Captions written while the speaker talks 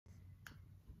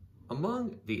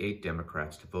Among the 8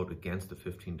 Democrats to vote against the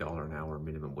 $15 an hour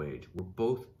minimum wage were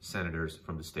both senators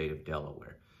from the state of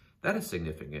Delaware. That is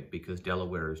significant because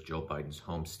Delaware is Joe Biden's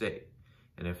home state.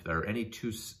 And if there are any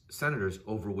 2 senators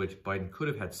over which Biden could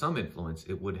have had some influence,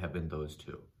 it would have been those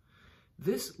 2.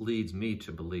 This leads me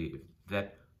to believe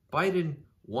that Biden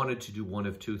wanted to do one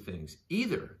of 2 things.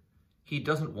 Either he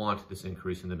doesn't want this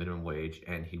increase in the minimum wage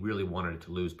and he really wanted it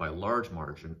to lose by a large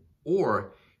margin,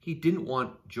 or he didn't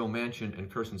want Joe Manchin and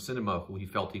Kyrsten Sinema, who he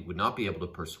felt he would not be able to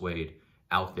persuade,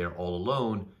 out there all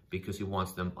alone because he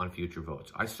wants them on future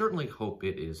votes. I certainly hope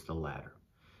it is the latter,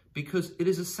 because it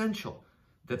is essential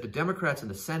that the Democrats in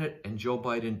the Senate and Joe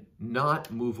Biden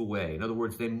not move away. In other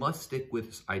words, they must stick with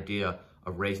this idea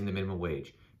of raising the minimum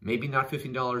wage. Maybe not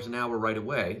 $15 an hour right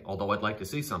away, although I'd like to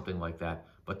see something like that,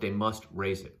 but they must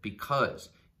raise it, because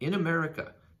in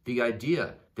America, the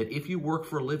idea that if you work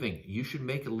for a living, you should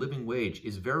make a living wage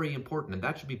is very important, and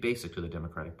that should be basic to the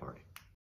Democratic Party.